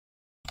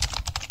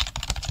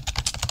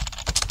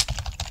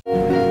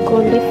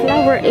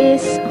4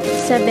 is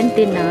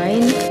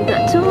 79.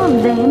 The 2 of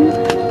them,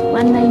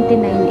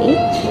 199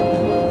 each.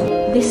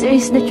 This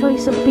is the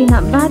choice of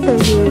peanut butter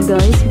here,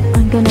 guys.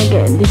 I'm gonna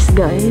get this,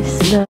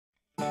 guys.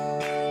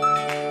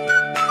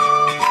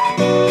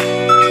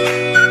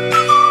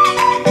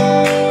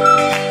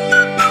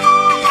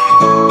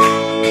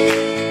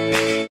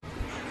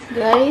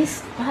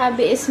 Guys,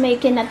 hubby is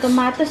making a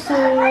tomato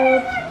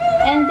soup.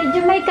 And did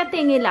you make a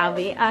thingy,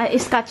 Lavi?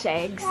 Scotch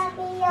eggs.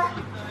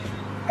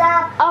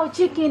 Oh,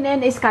 chicken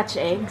and scotch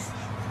eggs.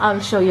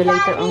 I'll show you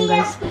later on,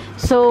 guys.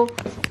 So,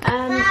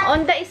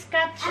 on the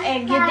scotch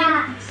egg, you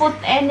didn't put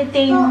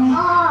anything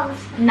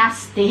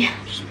nasty.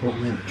 Pork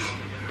mince.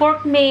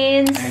 Pork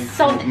mince,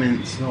 Salt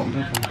and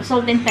pepper.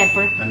 Salt and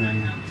pepper. And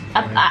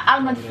then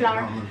almond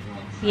flour.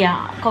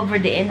 Yeah,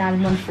 covered it in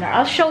almond flour.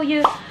 I'll show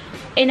you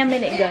in a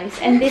minute, guys.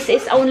 And this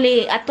is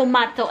only a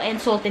tomato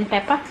and salt and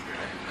pepper.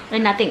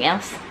 And nothing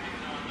else.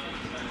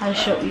 I'll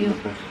show you.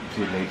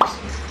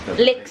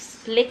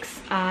 Licks.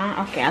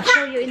 Okay, I'll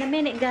show you in a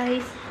minute,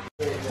 guys.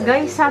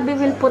 Guys, Sabi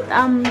will put,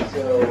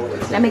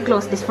 let me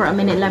close this for a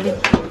minute, love it.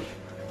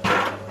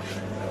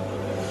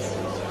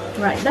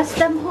 Right, that's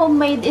the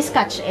homemade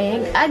scotch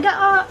egg. I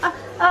got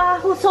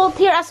salt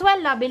here as well,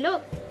 Labi,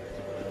 look.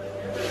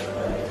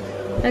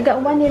 I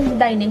got one in the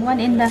dining, one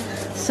in the,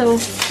 so,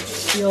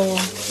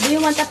 do you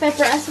want a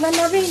pepper as well,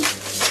 Labi?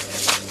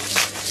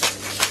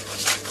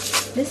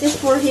 This is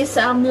for his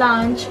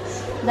lunch.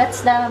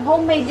 That's the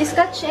homemade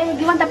scotch egg.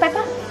 You want a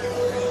pepper?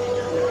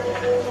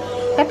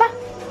 Pepper?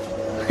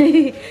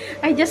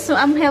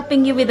 I'm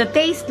helping you with the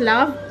taste,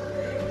 love.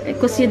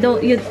 Because you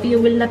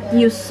will not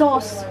use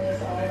sauce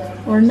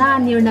or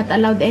none. You're not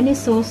allowed any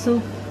sauce,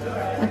 so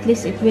at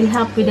least it will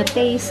help with the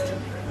taste.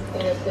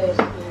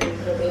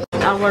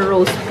 Our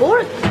roast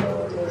pork.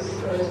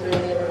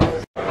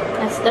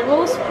 That's the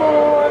roast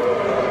pork.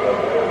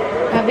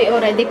 Have we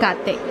already cut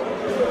it?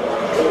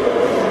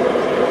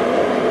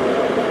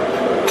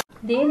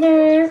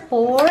 Dinner,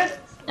 pork,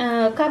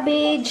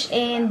 cabbage,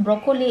 and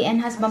broccoli,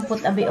 and husband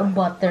put a bit of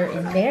butter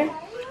in there.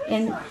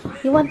 And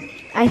you want,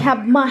 I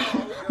have mine.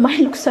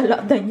 Mine looks a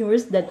lot than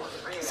yours.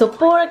 So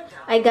pork,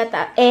 I got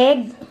an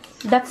egg.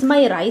 That's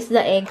my rice,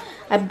 the egg.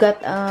 I've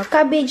got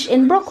cabbage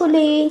and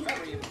broccoli.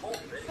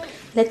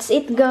 That's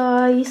it,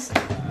 guys.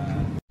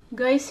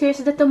 Guys, here's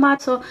the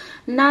tomato.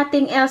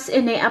 Nothing else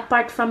in it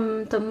apart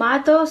from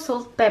tomato,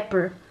 salt,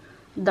 pepper.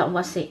 That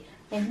was it.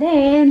 And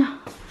then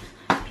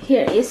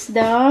here is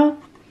the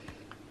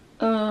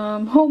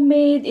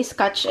homemade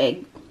scotch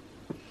egg.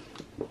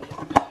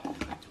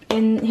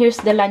 And here's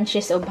the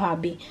lunches of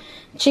hubby.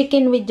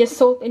 Chicken with just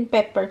salt and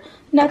pepper.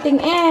 Nothing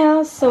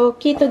else. So,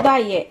 keto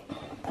diet.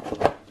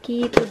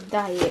 Keto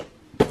diet.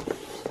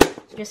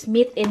 Just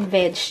meat and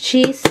veg.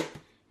 Cheese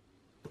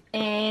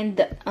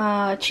and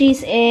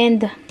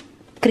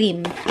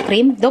cream.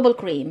 Cream? Double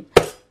cream.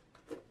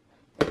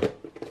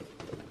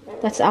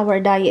 That's our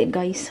diet,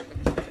 guys.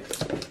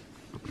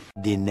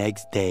 The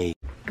next day.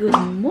 Good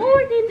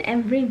morning,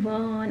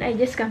 everyone. I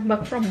just come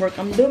back from work.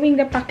 I'm doing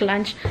the pack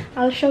lunch.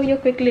 I'll show you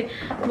quickly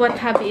what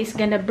hubby is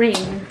gonna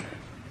bring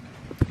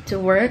to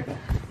work.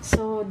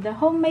 So the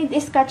homemade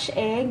scotch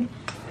egg,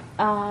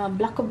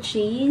 block of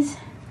cheese,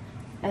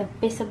 a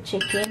piece of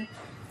chicken,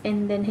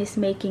 and then he's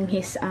making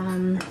his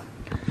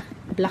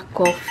black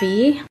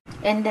coffee.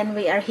 And then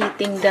we are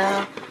heating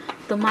the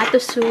tomato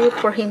soup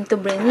for him to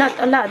bring. Not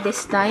a lot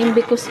this time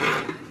because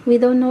we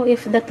don't know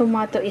if the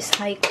tomato is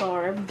high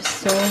carbs.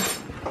 So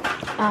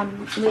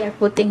we are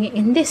putting it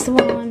in this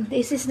one.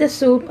 This is the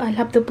soup. I'll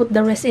have to put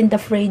the rest in the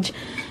fridge.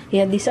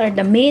 Yeah, these are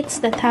the meats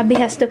that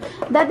hubby has to.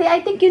 Daddy,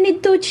 I think you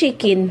need 2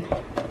 chicken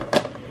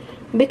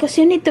because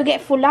you need to get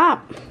full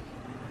up.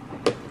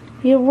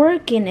 You're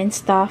working and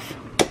stuff.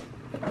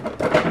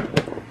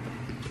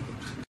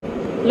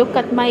 Look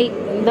at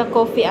the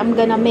coffee I'm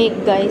gonna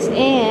make, guys.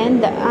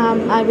 And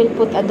I will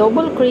put a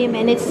double cream,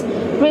 and it's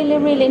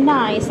really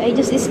nice. I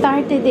just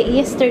started it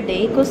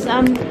yesterday because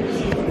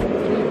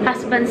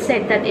husband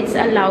said that it's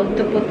allowed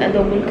to put a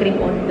double cream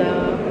on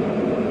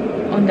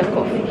the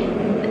coffee.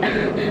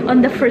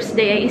 On the first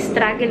day, I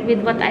struggled with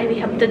what I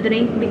have to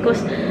drink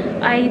because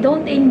I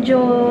don't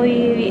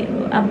enjoy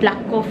a black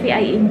coffee.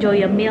 I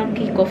enjoy a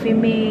milky coffee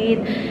made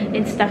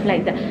and stuff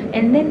like that.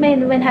 And then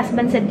when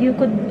husband said you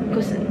could,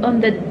 because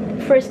on the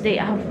first day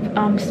I have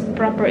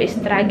proper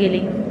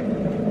struggling.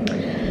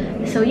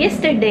 So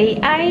yesterday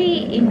I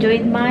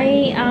enjoyed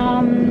my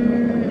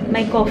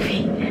my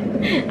coffee.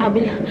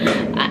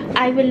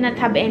 I will not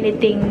have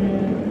anything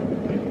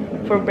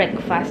for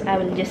breakfast. I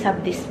will just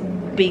have this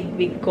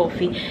big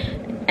coffee.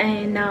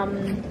 And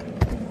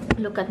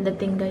look at the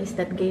thing, guys,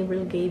 that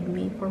Gabriel gave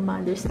me for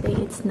Mother's Day.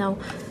 It's now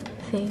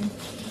thing.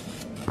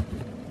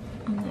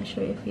 I'm not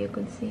sure if you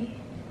could see.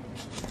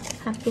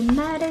 Happy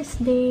Mother's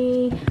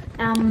Day.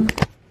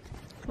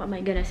 What am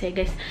I gonna say,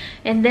 guys?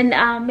 And then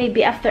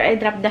maybe after I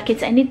drop the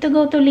kids, I need to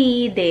go to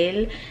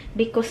Lidl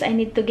because I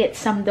need to get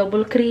some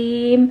double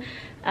cream,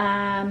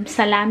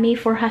 salami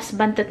for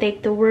husband to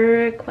take to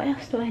work. What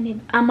else do I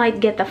need? I might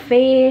get a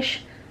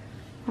fish.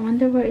 I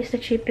wonder where is the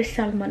cheapest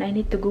salmon. I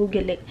need to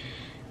Google it.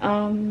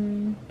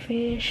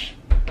 Fish,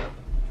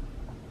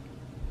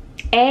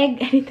 egg.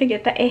 I need to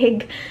get the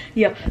egg.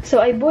 Yeah, so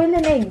I boil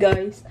an egg,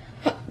 guys.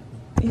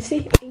 You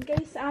see, in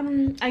case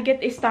I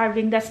get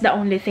starving, that's the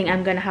only thing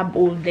I'm gonna have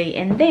all day.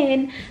 And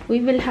then we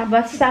will have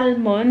a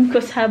salmon,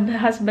 because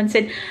husband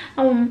said,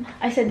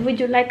 I said, would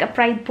you like a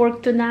fried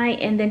pork tonight?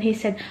 And then he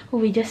said, oh,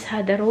 we just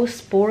had a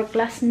roast pork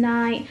last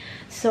night.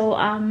 So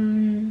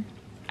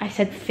I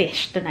said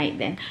fish tonight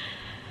then.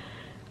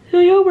 So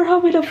yeah, we're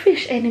having a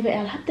fish. Anyway,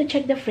 I'll have to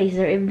check the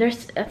freezer if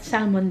there's a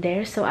salmon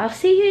there. So I'll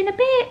see you in a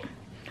bit.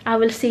 I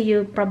will see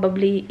you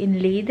probably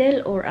in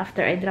Lidl or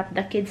after I drop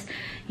the kids.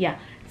 Yeah,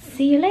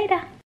 see you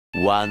later.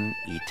 One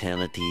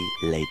eternity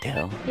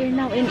later. We're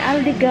now in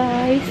Aldi,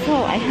 guys.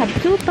 So I have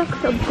 2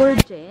 packs of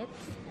courgettes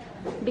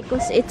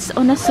because it's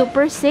on a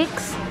Super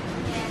 6.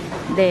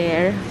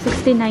 There,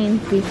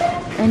 69p.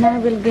 And I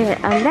will get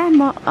a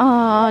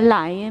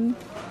lime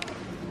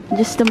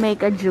just to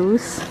make a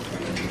juice.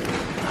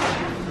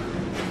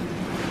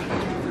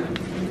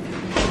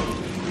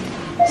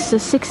 So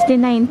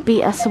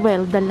 69p as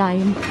well, the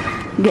lime.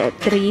 Get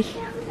 3.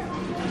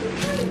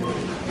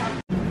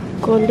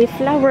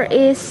 Cauliflower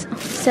is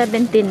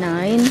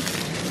 79.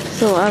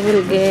 So I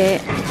will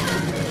get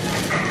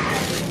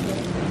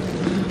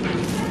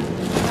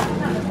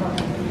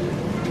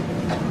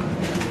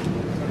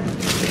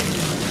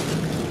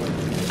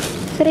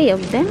 3 of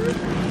them.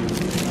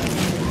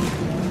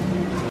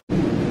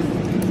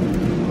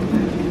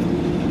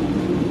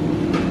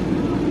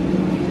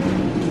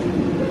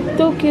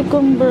 Two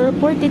cucumber,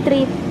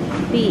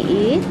 43p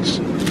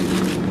each.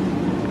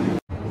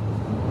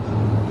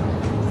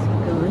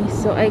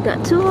 So I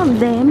got 2 of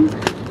them,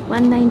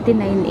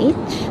 1.99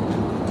 each.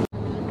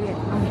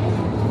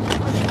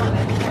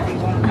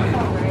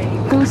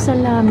 Itong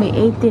salami,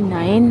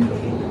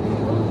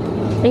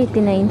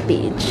 89p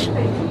each.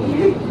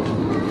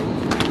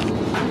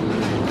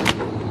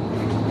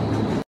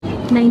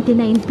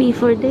 99p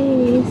for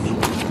this.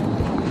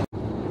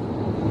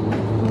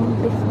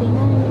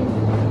 59.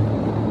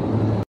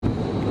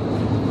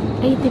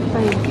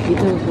 85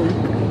 turbo.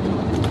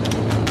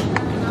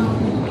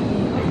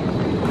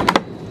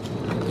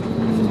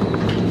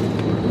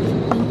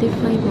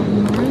 25 of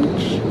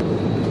March.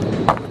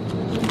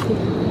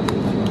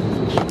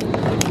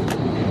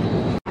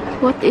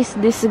 What is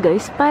this,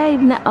 guys?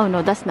 5 na, oh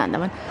no, that's not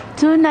naman.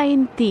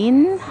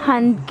 2.19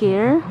 hand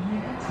care.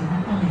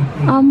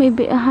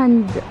 Maybe a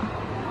hand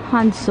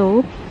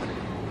soap.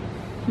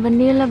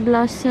 Vanilla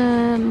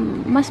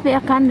blossom, must be a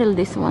candle,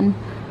 this one.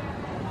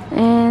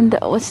 And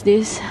what's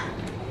this?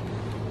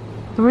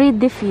 Reed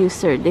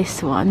diffuser,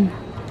 this one.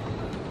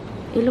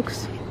 It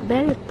looks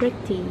very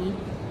pretty.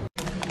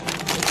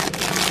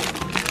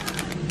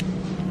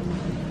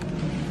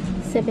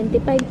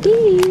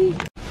 75p.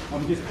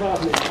 I'm just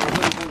partly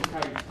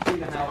clean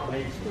the house,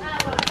 please.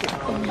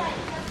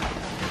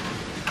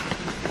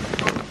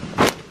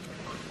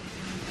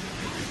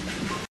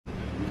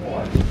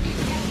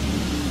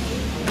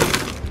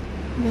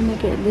 I'm gonna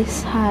get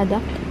this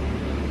haddock.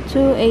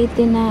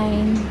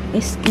 2.89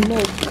 is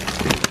milk.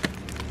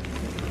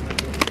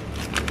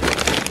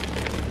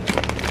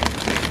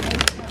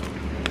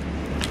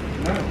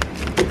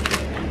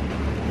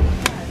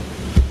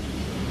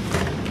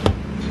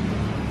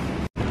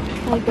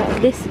 I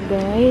got this,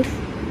 guys,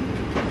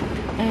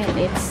 and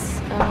it's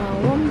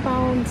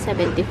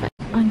 £1.75.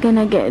 I'm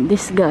gonna get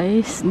this,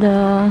 guys,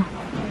 the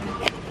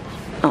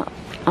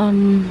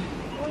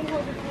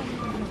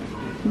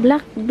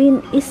black bean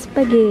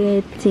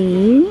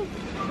spaghetti,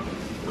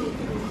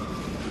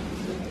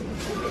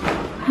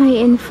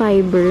 high in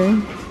fiber,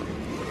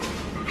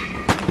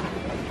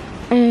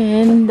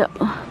 and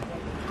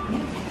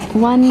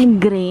 1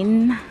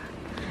 green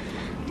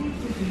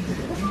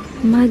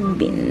mung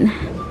bean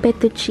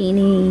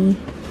fettuccine.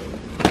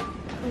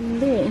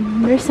 And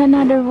then there's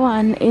another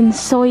one in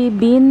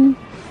soybean.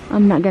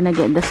 I'm not gonna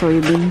get the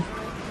soybean,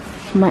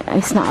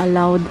 it's not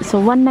allowed. So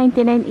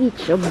 1.99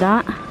 each of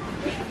that.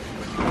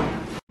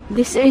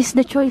 This is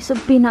the choice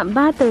of peanut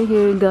butter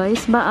here,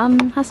 guys, but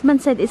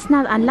husband said it's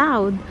not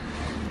allowed.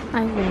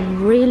 I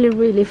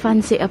really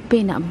fancy a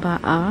peanut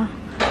butter.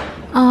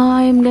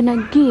 I'm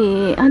gonna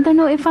get, I don't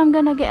know if I'm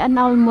gonna get an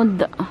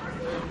almond.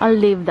 I'll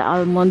leave the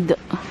almond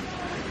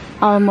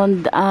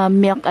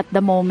milk at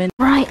the moment.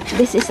 Right,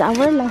 this is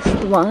our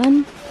last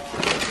one.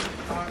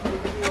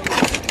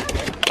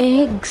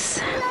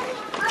 Eggs.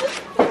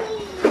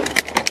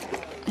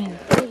 And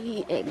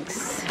 3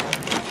 eggs.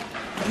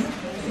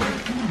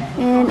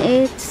 And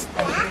it's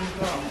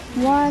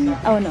 118.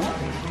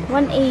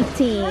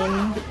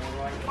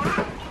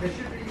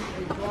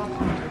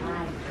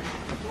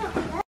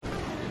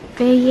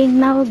 Paying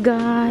now,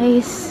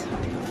 guys.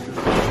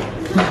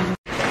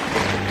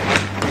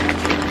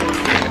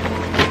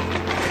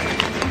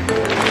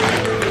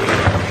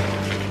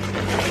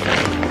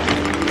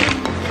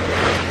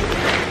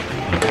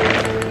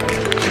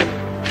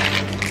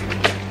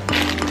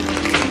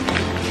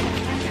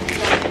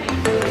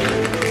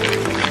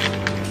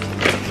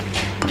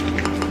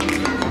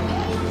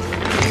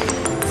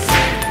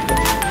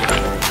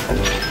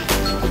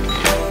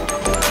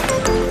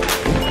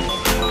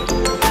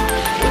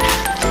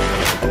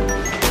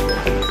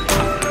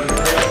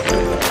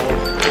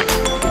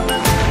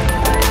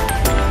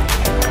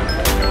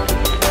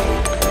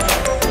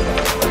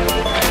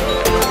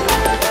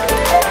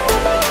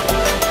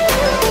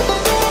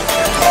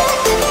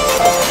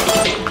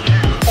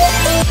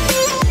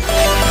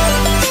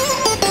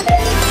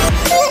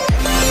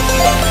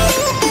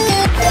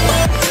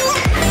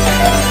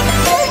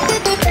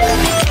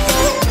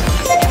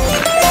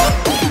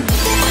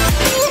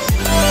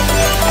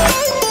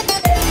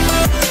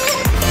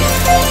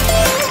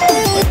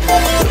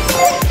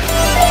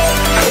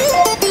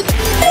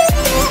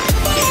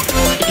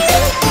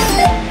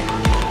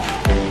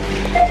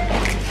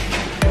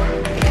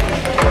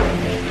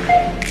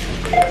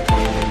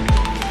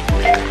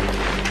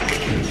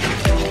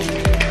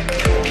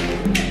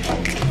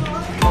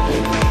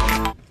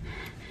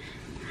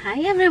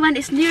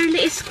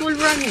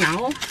 run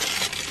now.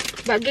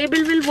 But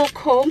Gabriel will walk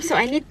home, so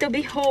I need to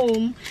be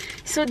home.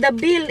 So the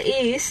bill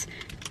is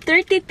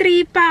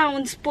 33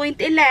 pounds,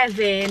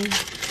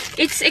 0.11.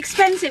 It's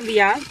expensive,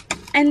 yeah.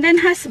 And then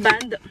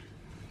husband,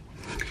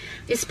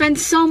 he spent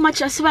so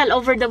much as well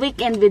over the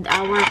weekend with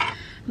our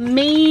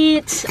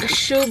meats,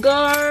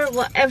 sugar,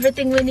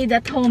 everything we need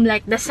at home,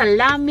 like the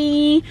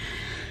salami,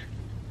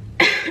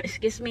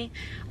 excuse me,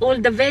 all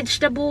the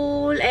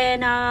vegetable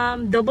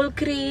and double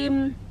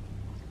cream,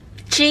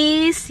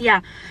 cheese.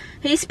 Yeah,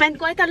 he spent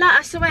quite a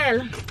lot as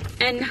well.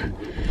 And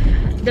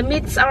the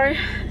meats are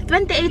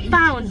 28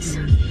 pounds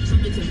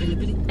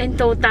in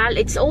total.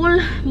 It's all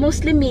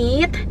mostly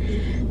meat.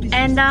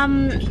 And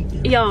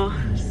yeah,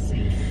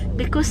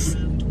 because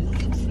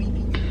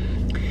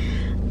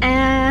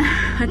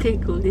what do you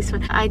call this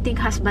one? I think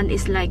husband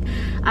is like,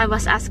 I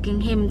was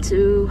asking him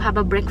to have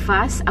a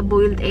breakfast, a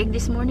boiled egg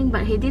this morning,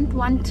 but he didn't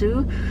want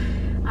to.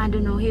 I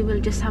don't know, he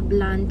will just have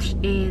lunch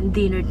and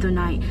dinner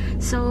tonight.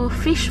 So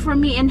fish for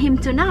me and him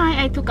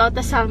tonight. I took out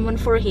the salmon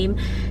for him,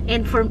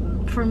 and for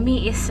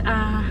me is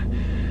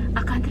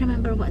I can't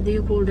remember what do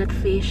you call that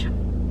fish.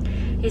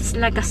 It's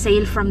like a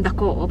sale from the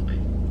co-op.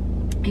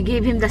 I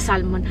gave him the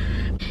salmon,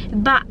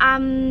 but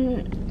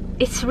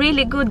it's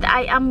really good.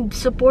 I am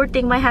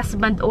supporting my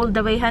husband all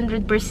the way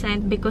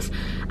 100% because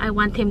I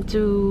want him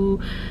to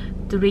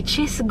reach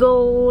his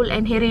goal,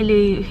 and he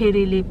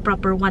really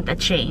proper want a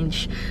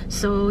change.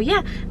 So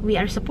yeah, we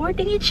are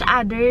supporting each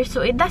other.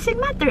 So it doesn't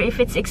matter if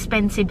it's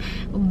expensive,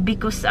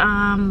 because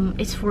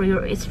it's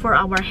for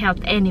our health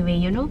anyway,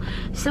 you know.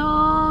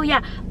 So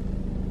yeah,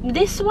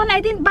 this one I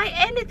didn't buy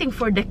anything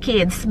for the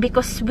kids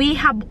because we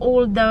have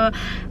all the,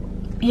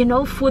 you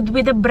know, food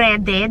with the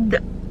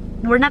breaded.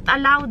 We're not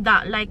allowed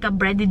that, like a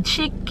breaded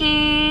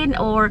chicken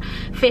or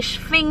fish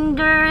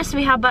fingers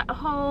we have at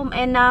home.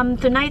 And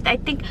tonight I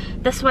think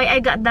that's why I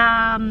got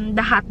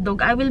the hot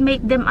dog. I will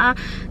make them a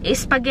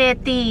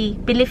spaghetti,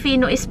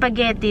 Filipino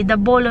spaghetti, the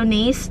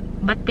bolognese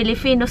but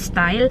Filipino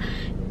style.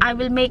 I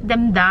will make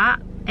them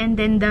that, and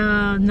then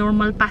the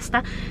normal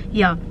pasta.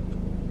 Yeah,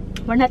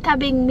 we're not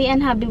having, me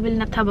and hubby will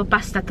not have a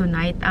pasta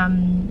tonight.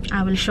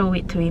 I will show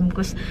it to him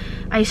because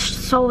I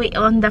saw it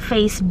on the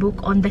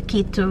Facebook, on the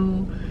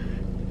keto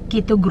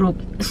group.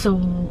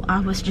 So I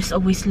was just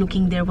always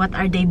looking there, what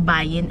are they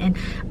buying, and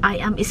I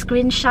am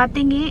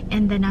screenshotting it,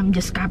 and then I'm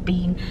just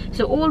copying.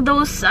 So all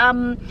those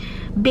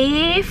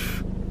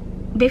beef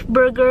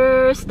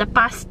burgers, the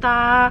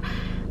pasta,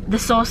 the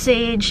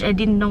sausage, I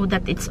didn't know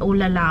that it's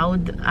all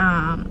allowed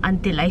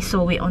until I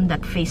saw it on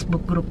that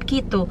Facebook group,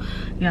 Keto.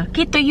 Yeah,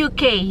 Keto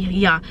UK.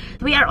 Yeah,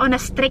 we are on a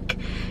strict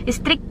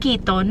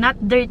keto,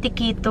 not dirty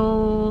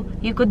keto.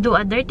 You could do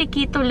a dirty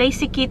keto,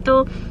 lazy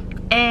keto,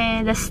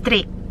 and a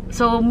strict.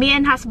 So me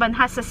and husband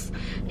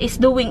is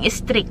doing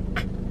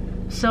strict.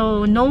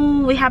 So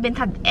no, we haven't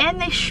had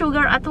any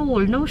sugar at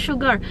all, no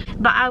sugar.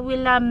 But I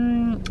will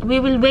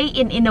we will weigh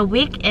in a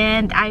week,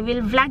 and I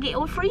will vlog it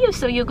all for you,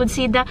 so you could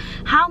see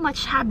how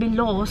much hubby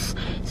lost,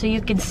 so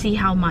you can see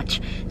how much.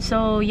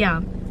 So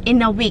yeah,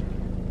 in a week,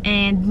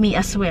 and me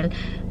as well.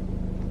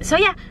 So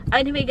yeah,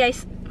 anyway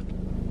guys,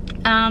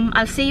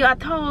 I'll see you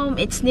at home.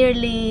 It's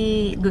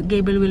nearly,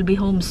 Gabriel will be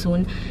home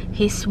soon.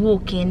 He's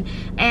walking,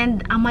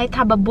 and I might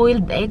have a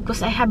boiled egg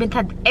because I haven't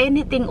had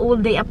anything all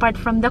day apart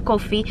from the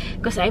coffee,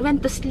 because I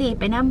went to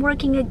sleep and I'm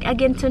working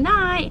again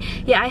tonight.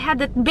 Yeah, I had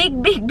that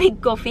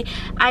big coffee.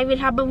 I will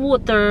have a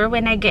water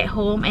when I get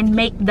home and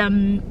make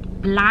them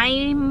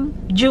lime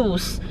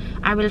juice.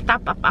 I will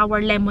top up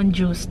our lemon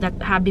juice that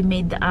hubby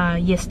made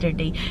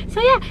yesterday. So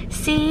yeah,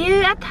 see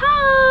you at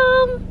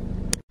home.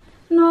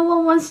 No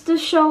one wants to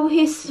show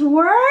his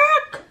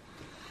work.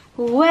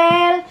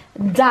 Well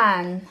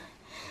done.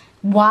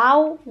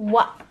 Wow.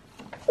 Wow.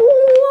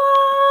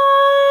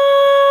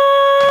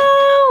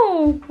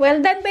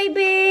 Well done,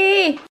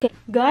 baby. Okay,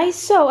 guys,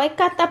 so I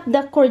cut up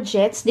the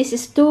courgettes. This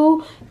is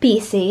 2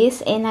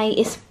 pieces, and I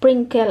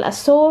sprinkle a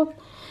salt,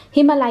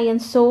 Himalayan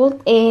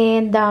salt,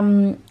 and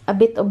a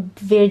bit of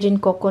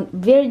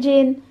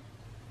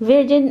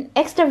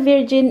extra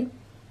virgin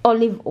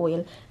olive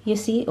oil. You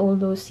see all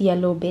those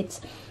yellow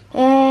bits,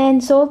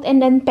 and salt,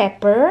 and then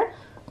pepper.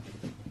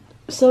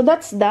 So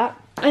that's that.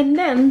 And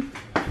then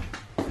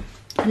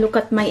look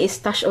at my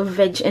stash of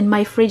veg, and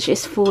my fridge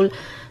is full.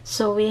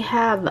 So we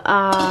have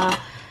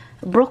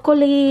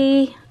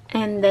broccoli,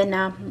 and then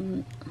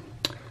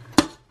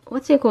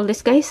what do you call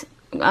this, guys?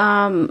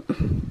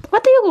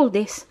 What do you call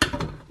this?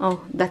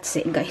 Oh, that's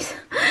it, guys.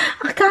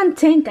 I can't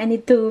think. I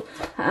need to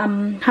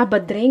have a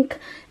drink.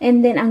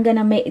 And then I'm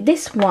gonna make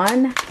this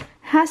one.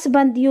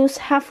 Husband used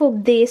half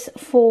of this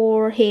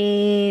for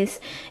his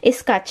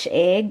scotch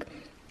egg,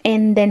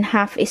 and then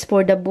half is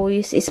for the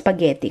boys'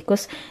 spaghetti,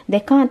 because they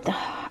can't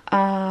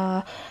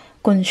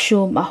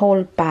consume a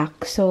whole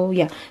pack. So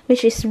yeah,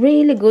 which is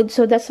really good.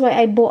 So that's why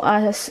I bought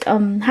a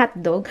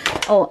hot dog.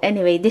 Oh,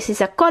 anyway, this is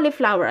a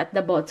cauliflower at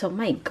the bottom.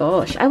 My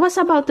gosh, I was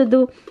about to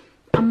do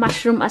a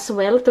mushroom as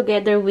well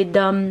together with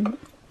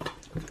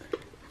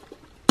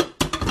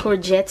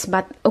courgettes,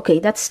 but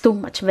okay, that's too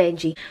much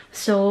veggie.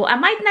 So I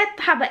might not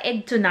have an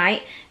egg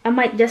tonight. I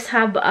might just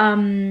have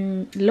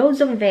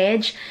loads of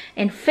veg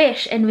and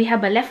fish, and we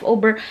have a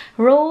leftover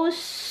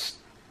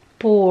roast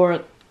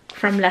pork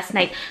from last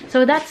night.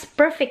 So that's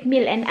perfect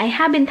meal, and I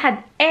haven't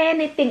had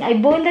anything. I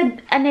boiled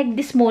an egg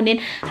this morning,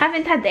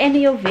 haven't had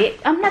any of it.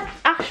 I'm not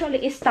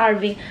actually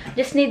starving,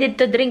 just needed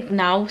to drink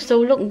now. So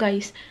look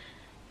guys,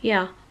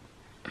 yeah,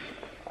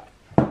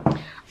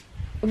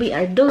 we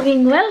are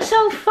doing well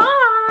so far.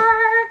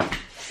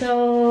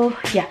 So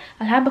yeah,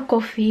 I'll have a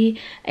coffee,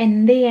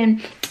 and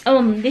then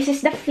this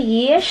is the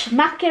fish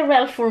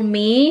mackerel for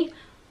me.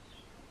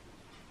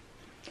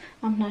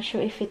 I'm not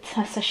sure if it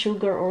has a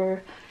sugar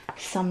or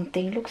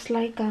something. Looks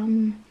like I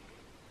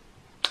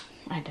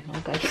don't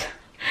know guys.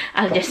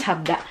 I'll just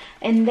have that,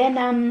 and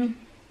then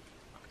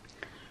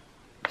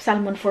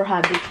salmon for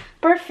hubby.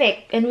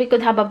 Perfect. And we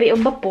could have a bit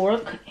of a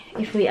pork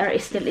if we are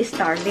still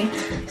starving.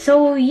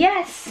 So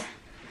yes,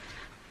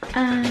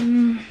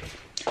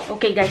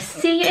 okay guys,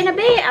 see you in a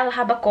bit. I'll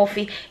have a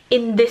coffee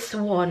in this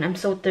one. I'm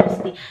so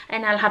thirsty,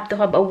 and I'll have to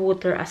have a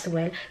water as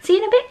well. See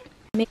you in a bit.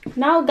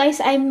 Now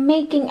guys, I'm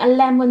making a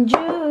lemon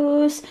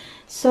juice.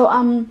 So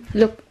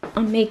look,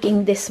 I'm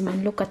making this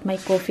one. Look at my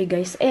coffee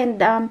guys,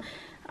 and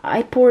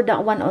I poured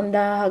that one on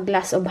the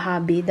glass of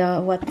hubby, the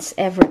what's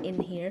ever in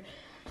here,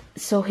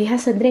 so he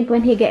has a drink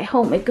when he get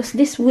home, because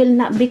this will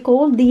not be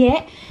cold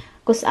yet,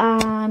 because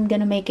I'm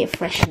gonna make it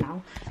fresh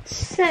now.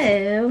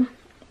 So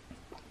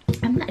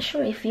I'm not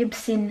sure if you've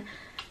seen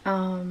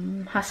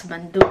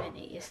husband doing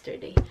it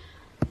yesterday.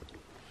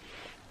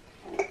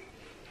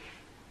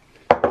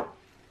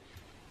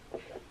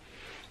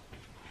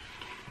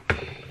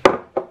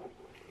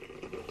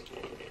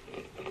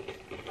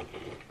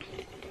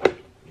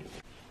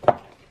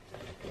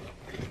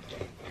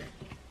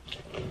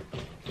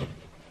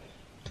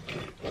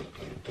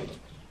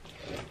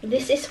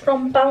 This is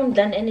from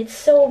Poundland, and it's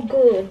so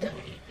good.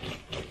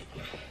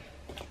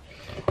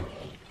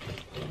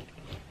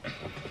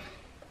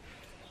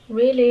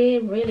 Really,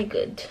 really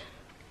good.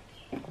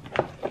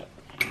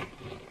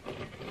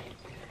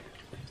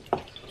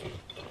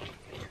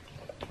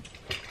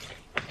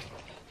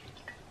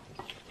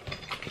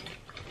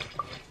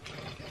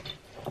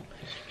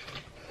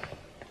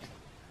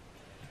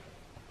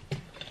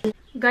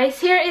 Guys,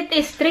 here it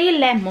is, 3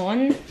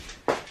 lemon.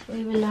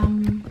 We will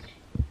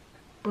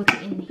put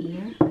in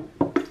here.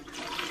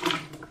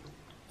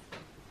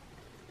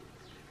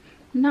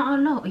 Not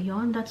a lot,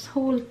 yon. That's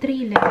whole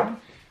 3 lemon.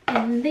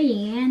 And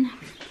then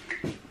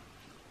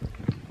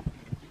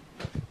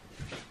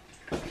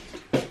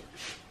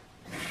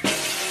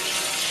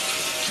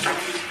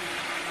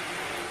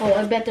oh,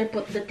 I better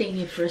put the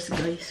thingy first,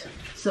 guys,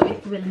 so it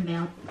will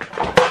melt.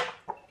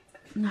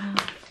 Now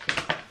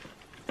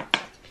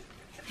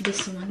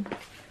this one.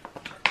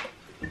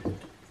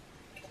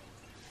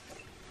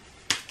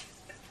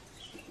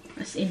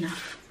 That's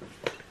enough.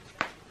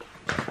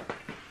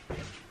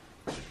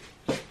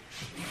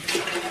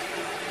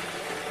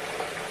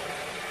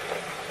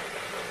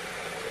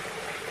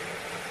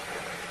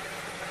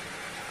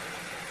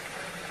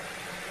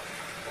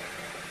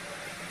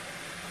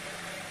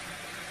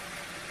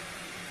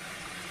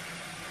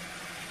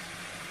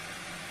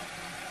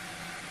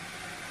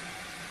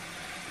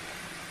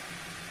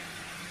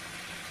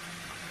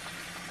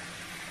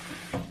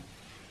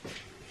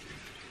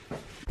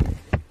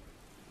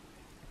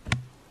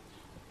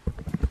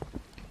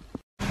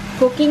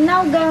 Cooking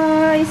now,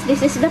 guys.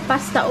 This is the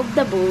pasta of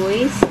the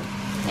boys,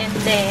 and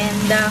then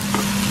the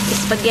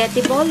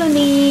spaghetti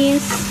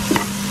bolognese.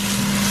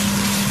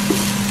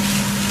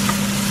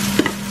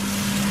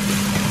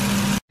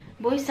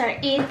 Boys are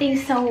eating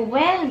so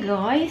well,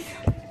 guys.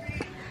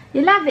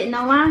 You love it,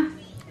 Noah?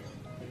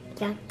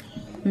 Yeah.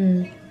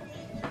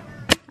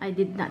 I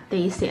did not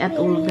taste it at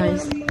all,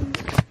 guys.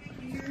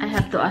 I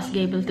have to ask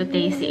Gable to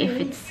taste it if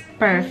it's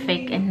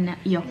perfect, and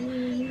yo.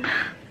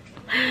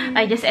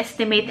 I just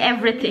estimate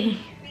everything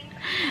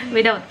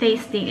without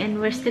tasting,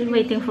 and we're still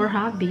waiting for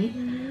hubby.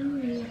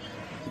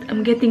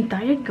 I'm getting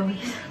tired,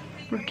 guys.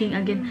 Working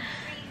again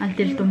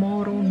until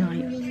tomorrow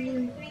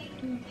night.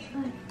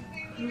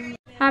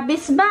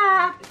 Hubby's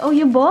back. Oh,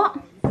 you bought?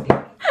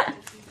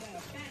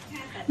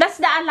 That's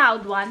the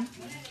allowed one.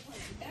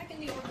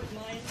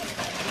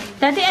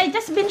 Daddy, I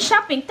just been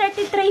shopping.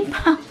 33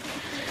 pounds.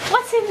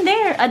 What's in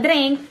there? A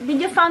drink?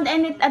 Did you find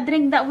a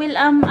drink that will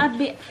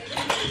be...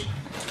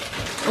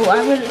 Oh,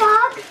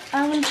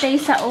 I will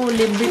taste the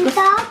olive because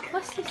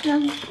what's this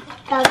now?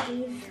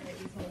 Doggies.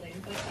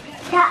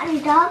 Cat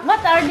and dog. What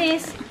are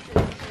these?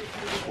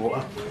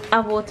 Water.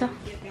 Water.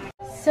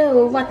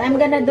 So what I'm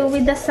gonna do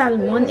with the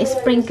salmon is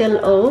sprinkle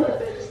of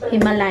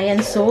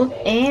Himalayan salt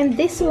and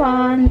this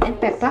one and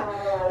pepper.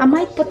 I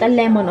might put a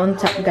lemon on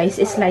top, guys.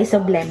 A slice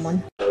of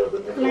lemon.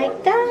 Like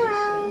that.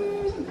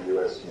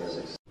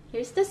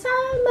 Here's the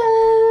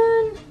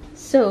salmon.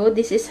 So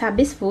this is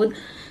hubby's food.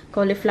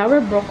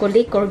 Cauliflower,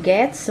 broccoli,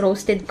 courgettes,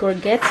 roasted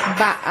courgettes,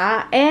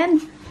 baa, and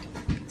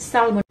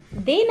salmon.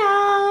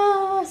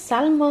 Dinner!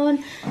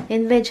 Salmon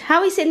and veg.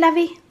 How is it,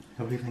 Lovey?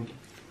 Lovely, thank you.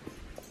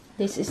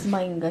 This is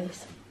mine,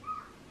 guys.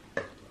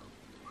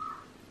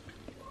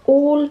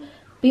 all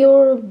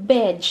pure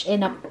veg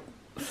and a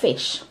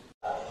fish.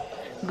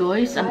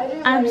 Guys, I'm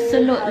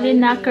absolutely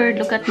knackered.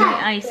 Look at my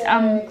eyes.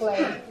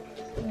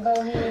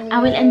 I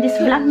will end this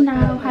vlog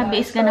now. Hubby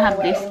is gonna have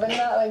this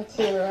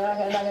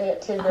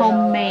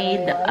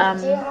homemade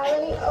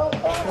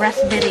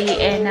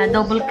raspberry and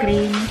double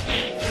cream.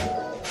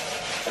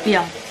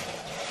 Yeah.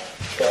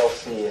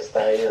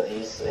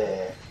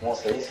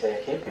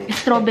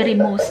 Strawberry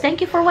mousse.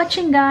 Thank you for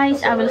watching,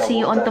 guys. I will see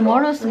you on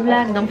tomorrow's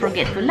vlog. Don't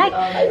forget to like,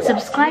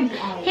 subscribe,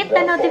 hit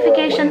the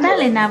notification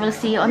bell, and I will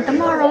see you on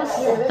tomorrow.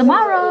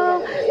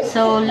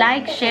 So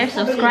like, share,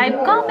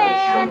 subscribe,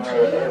 comment.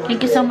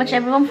 Thank you so much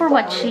everyone for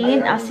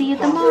watching. I'll see you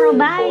tomorrow.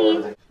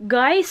 Bye.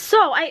 Guys,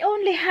 so I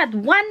only had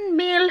one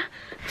meal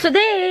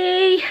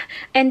today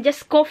and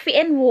just coffee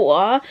and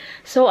water,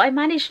 so I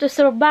managed to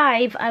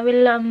survive. I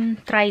will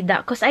try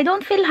that because I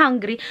don't feel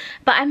hungry,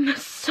 but I'm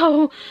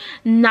so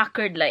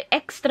knackered, like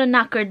extra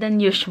knackered than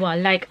usual.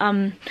 Like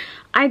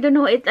I don't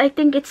know, I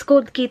think it's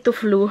called keto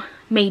flu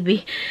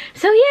maybe.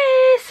 So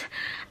yes,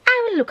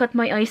 I will look at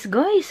my eyes,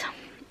 guys.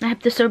 I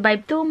have to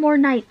survive 2 more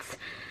nights.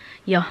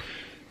 Yeah.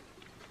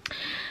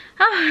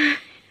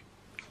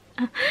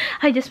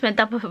 I just went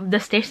up of the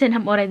stairs and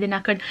I'm already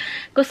knackered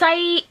because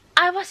I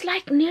was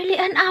like nearly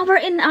an hour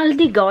in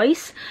Aldi,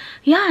 guys.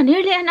 Yeah,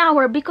 nearly an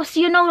hour, because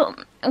you know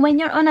when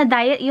you're on a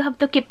diet you have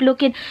to keep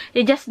looking.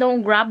 You just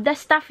don't grab the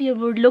stuff. You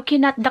were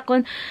looking at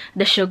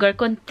the sugar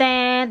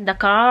content, the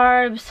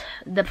carbs,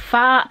 the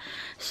fat.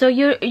 So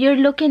you're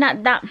looking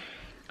at that,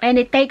 and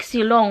it takes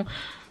you long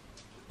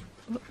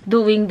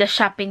doing the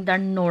shopping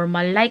than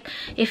normal. Like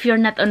if you're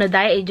not on a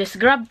diet, you just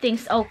grab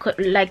things. Oh,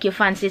 like you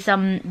fancy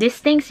these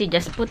things, you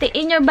just put it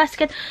in your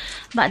basket.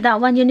 But that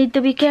one you need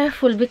to be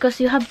careful because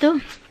you have to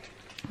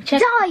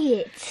check.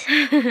 Diet.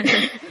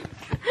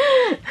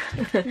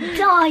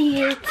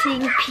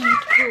 Dieting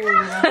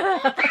people.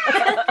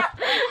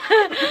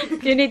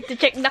 You need to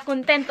check the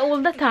content all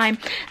the time.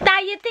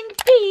 Dieting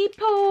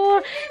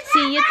people.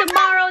 See you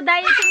tomorrow,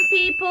 dieting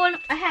people.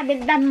 I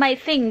haven't done my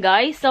thing,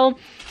 guys. So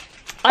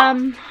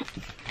on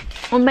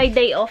my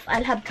day off,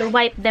 I'll have to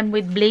wipe them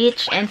with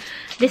bleach and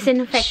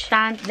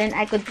disinfectant. Then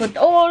I could put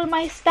all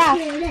my stuff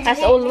as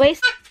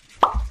always.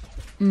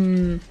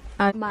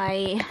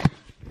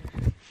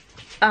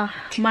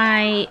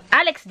 My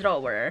Alex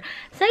drawer.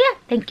 So yeah,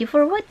 thank you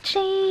for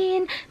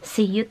watching.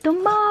 See you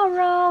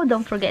tomorrow.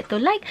 Don't forget to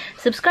like,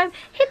 subscribe,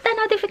 hit the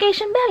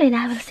notification bell, and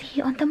I will see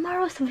you on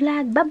tomorrow's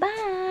vlog. Bye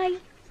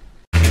bye.